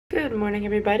Good morning,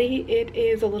 everybody. It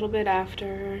is a little bit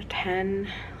after 10,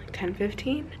 like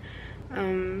 10:15.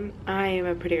 I am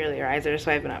a pretty early riser,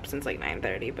 so I've been up since like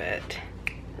 9:30, but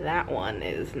that one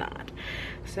is not.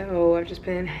 So I've just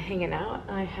been hanging out.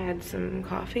 I had some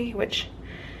coffee, which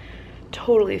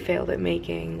totally failed at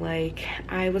making. Like,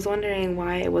 I was wondering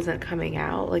why it wasn't coming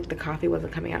out, like the coffee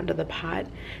wasn't coming out into the pot,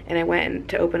 and I went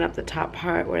to open up the top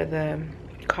part where the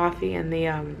coffee and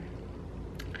the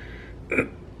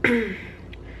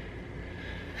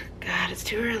God, it's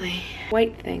too early.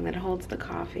 White thing that holds the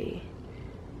coffee.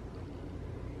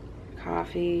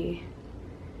 Coffee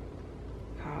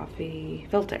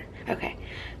filter. Okay,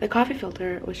 the coffee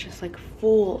filter was just like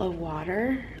full of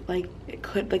water. Like it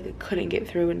couldn't get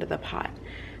through into the pot.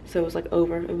 So it was like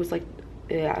it was like,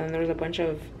 yeah, and there was a bunch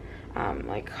of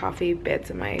like coffee bits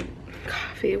in my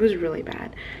coffee. It was really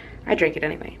bad. I drank it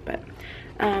anyway, but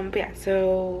yeah,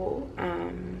 so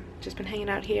just been hanging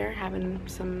out here having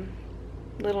some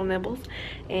little nibbles,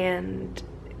 and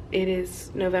it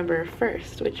is November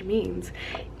 1st, which means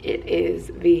it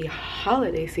is the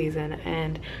holiday season,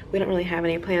 and we don't really have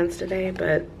any plans today,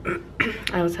 but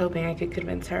I was hoping I could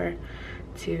convince her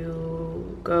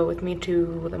to go with me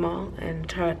to the mall and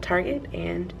Target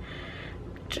and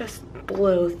just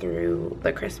blow through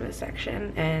the Christmas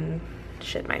section and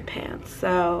shit my pants.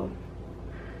 So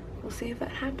we'll see if that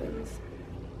happens.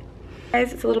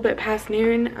 Guys, it's a little bit past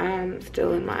noon. I'm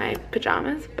still in my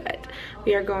pajamas, but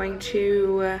we are going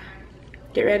to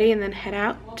get ready and then head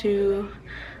out to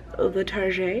the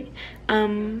Target.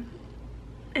 And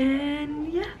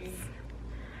yes,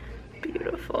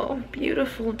 beautiful,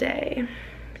 beautiful day,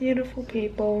 beautiful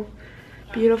people,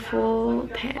 beautiful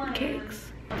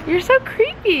pancakes. You're so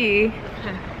creepy.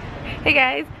 Hey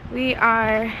guys, we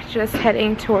are just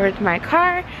heading towards my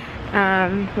car.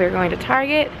 We're going to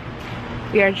Target.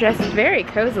 We are dressed very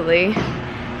cozily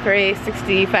for a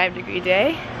 65-degree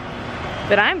day,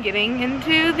 but I'm getting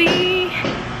into the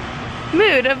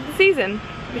mood of the season,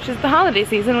 which is the holiday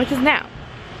season, which is now.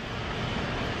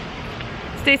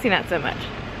 Stacy, not so much.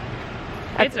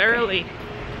 It's early.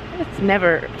 It's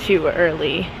never too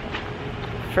early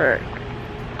for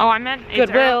Oh, I meant it's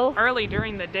Goodwill. Early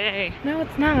during the day. No,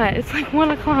 it's not. It's like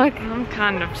 1 o'clock. I'm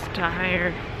kind of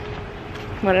tired.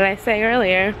 What did I say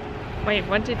earlier? Wait,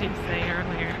 what did you say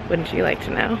earlier? Wouldn't you like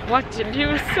to know? What did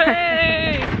you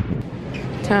say?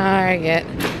 Target.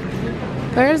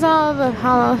 Where's all the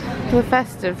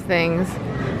festive things?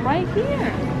 Right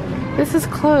here. This is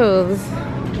clothes.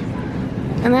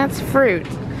 And that's fruit.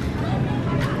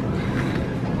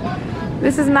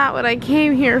 This is not what I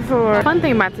came here for. The fun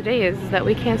thing about today is that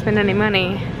we can't spend any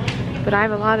money, but I've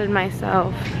allotted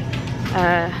myself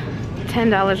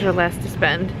 $10 or less to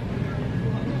spend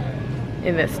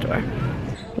in this store.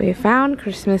 We found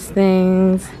Christmas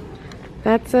things.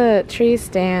 That's a tree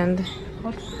stand.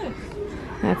 What's this?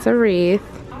 That's a wreath.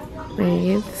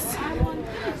 Wreaths.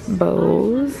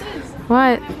 Bows.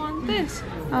 What? I want this.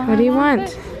 What do you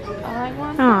want? I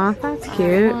want Aw, that's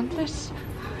cute. I want this.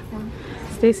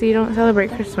 Stacy, you don't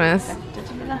celebrate Christmas.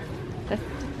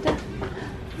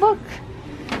 Look.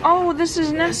 Oh, this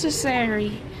is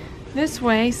necessary. This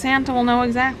way, Santa will know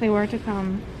exactly where to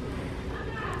come.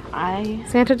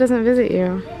 Santa doesn't visit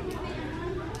you.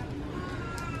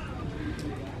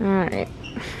 Alright.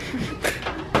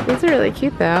 These are really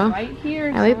cute though. Right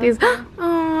here. I like these.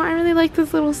 Oh, I really like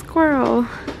this little squirrel.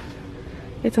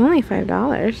 It's only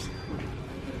 $5.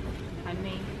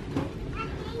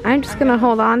 I'm just gonna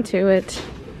hold on to it.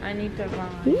 I need to run.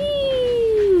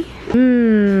 Whee!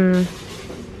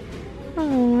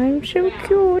 Oh, I'm so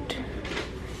cute.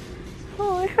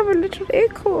 Oh, I have a little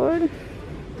acorn.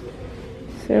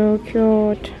 So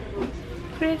cute.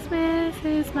 Christmas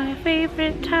is my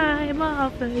favorite time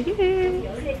of the year.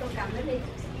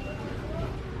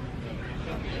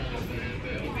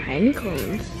 Pine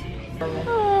cones.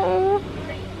 Oh,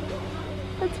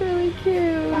 that's really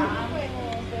cute.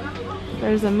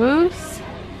 There's a moose.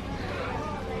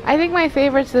 I think my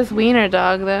favorite's this wiener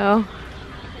dog though.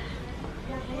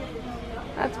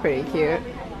 That's pretty cute. I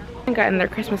haven't gotten their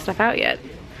Christmas stuff out yet,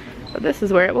 but this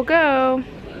is where it will go.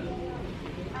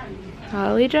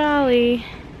 Holly jolly.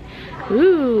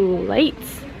 Ooh,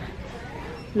 lights.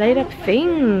 Light up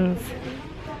things.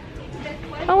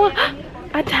 Oh,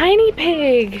 a tiny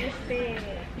pig.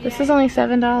 This is only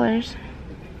 $7.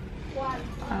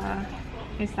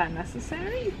 Is that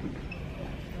necessary?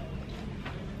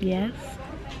 Yes.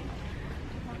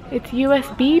 It's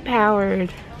USB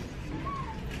powered.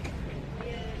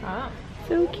 Oh.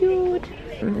 So cute.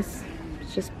 And this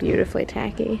is just beautifully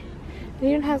tacky. It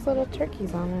even has little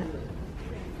turkeys on it.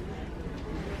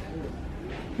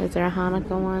 Is there a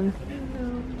Hanukkah one?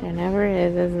 No. There never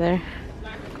is there?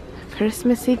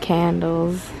 Christmassy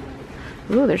candles.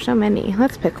 Ooh, there's so many.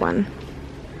 Let's pick one.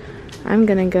 I'm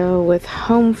gonna go with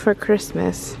Home for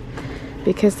Christmas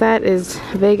because that is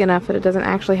vague enough that it doesn't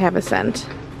actually have a scent.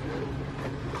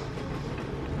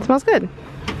 It smells good.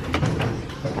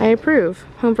 I approve.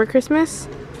 Home for Christmas?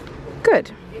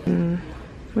 Good.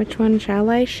 Which one shall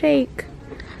I shake?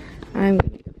 I'm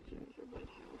gonna go.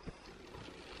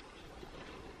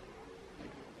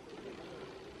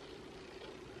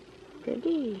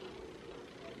 Pretty.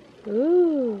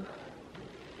 Ooh.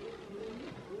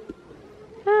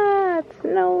 Ah, it's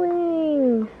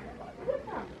snowing.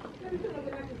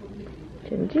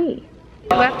 Gingy.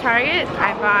 We left Target.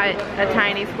 I bought a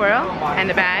tiny squirrel and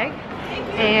a bag.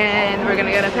 And we're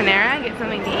gonna go to Panera and get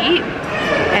something to eat.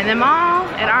 And the mall,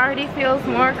 it already feels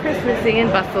more Christmassy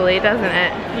and bustly, doesn't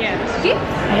it? Yes.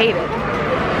 I hate it.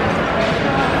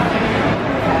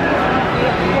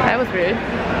 That was rude.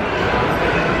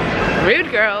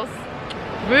 Rude girls.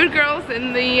 Rude girls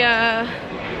in the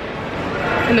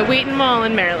Wheaton Mall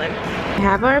in Maryland. We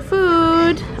have our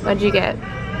food. What'd you get?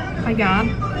 I got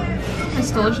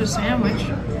this delicious sandwich.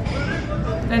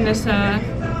 And this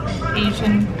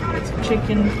Asian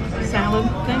chicken salad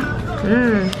thing.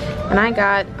 And I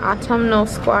got autumnal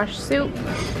squash soup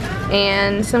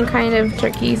and some kind of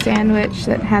turkey sandwich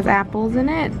that has apples in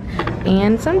it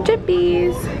and some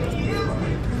chippies.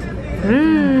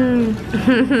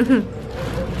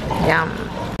 Yum.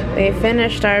 We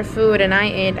finished our food and I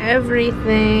ate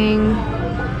everything.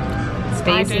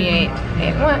 Stacy ate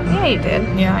what? Yeah, you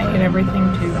did. Yeah, I ate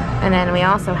everything too. And then we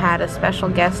also had a special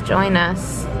guest join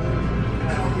us.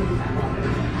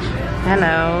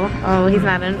 Hello. Oh, he's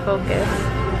not in focus.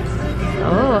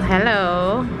 Oh,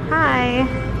 hello. Hi.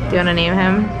 Do you want to name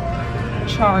him?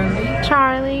 Charlie.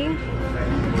 Charlie.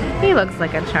 He looks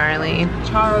like a Charlie.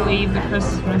 Charlie the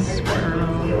Christmas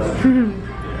squirrel.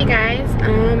 Hey guys,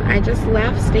 I just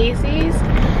left Stacy's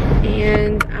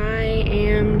and I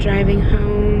am driving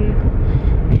home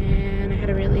and I had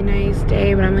a really nice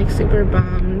day, but I'm like super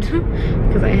bummed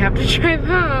because I have to drive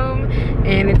home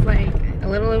and it's like a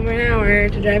little over an hour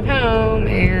to drive home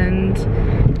and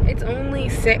it's only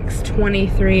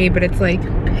 6:23, but it's like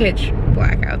pitch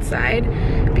black outside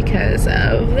because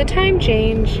of the time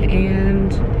change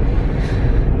and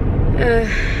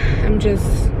I'm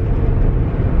just,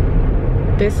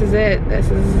 this is it.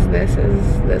 This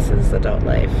is adult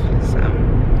life. So,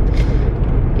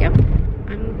 yep.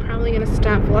 I'm probably gonna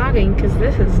stop vlogging because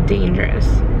this is dangerous.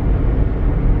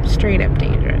 Straight up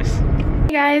dangerous.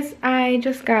 Hey guys, I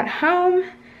just got home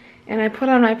and I put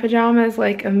on my pajamas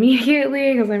like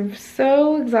immediately because I'm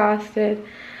so exhausted.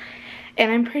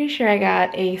 And I'm pretty sure I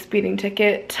got a speeding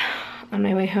ticket on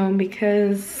my way home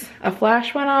because a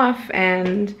flash went off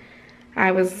and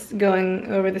I was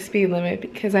going over the speed limit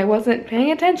because I wasn't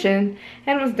paying attention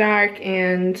and it was dark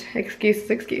and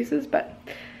excuses, but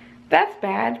that's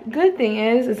bad. Good thing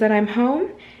is that I'm home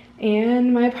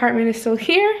and my apartment is still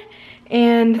here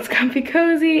and it's comfy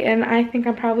cozy and I think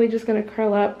I'm probably just gonna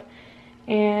curl up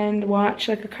and watch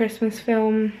like a Christmas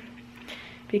film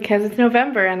because it's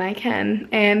November and I can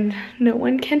and no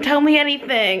one can tell me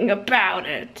anything about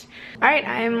it. Alright,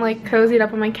 I am like cozied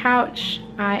up on my couch.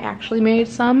 I actually made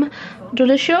some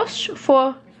delicious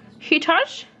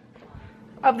fajitas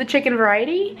of the chicken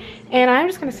variety and I'm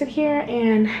just gonna sit here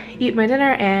and eat my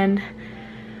dinner and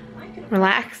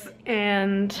relax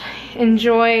and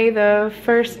enjoy the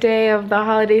first day of the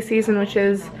holiday season, which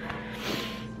is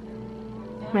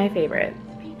my favorite.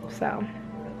 So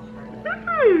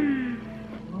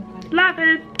love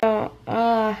it. Oh,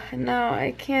 no,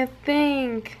 I can't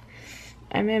think.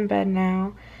 I'm in bed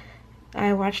now.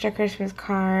 I watched A Christmas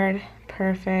Card.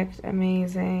 Perfect,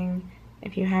 amazing.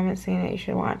 If you haven't seen it, you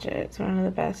should watch it. It's one of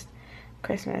the best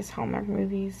Christmas Hallmark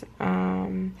movies.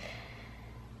 I'm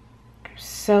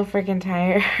so freaking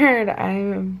tired.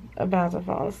 I'm about to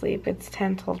fall asleep. It's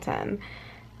 10 till 10.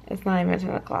 It's not even 10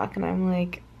 o'clock and I'm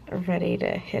like ready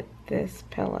to hit this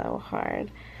pillow hard.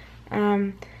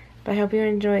 But I hope you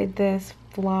enjoyed this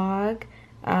vlog.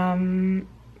 I'm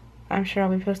sure I'll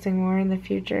be posting more in the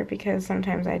future because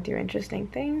sometimes I do interesting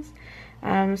things.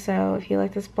 So if you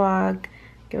like this vlog,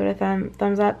 give it a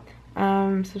thumbs up.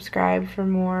 Subscribe for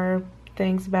more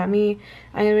things about me.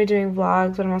 I'm going to be doing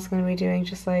vlogs, but I'm also going to be doing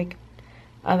just like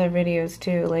other videos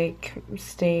too, like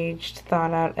staged,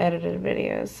 thought out, edited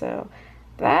videos. So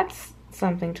that's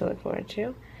something to look forward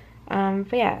to.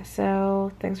 But yeah,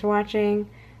 so thanks for watching.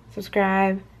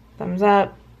 Subscribe, thumbs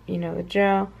up, you know the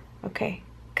drill. Okay,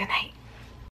 good night.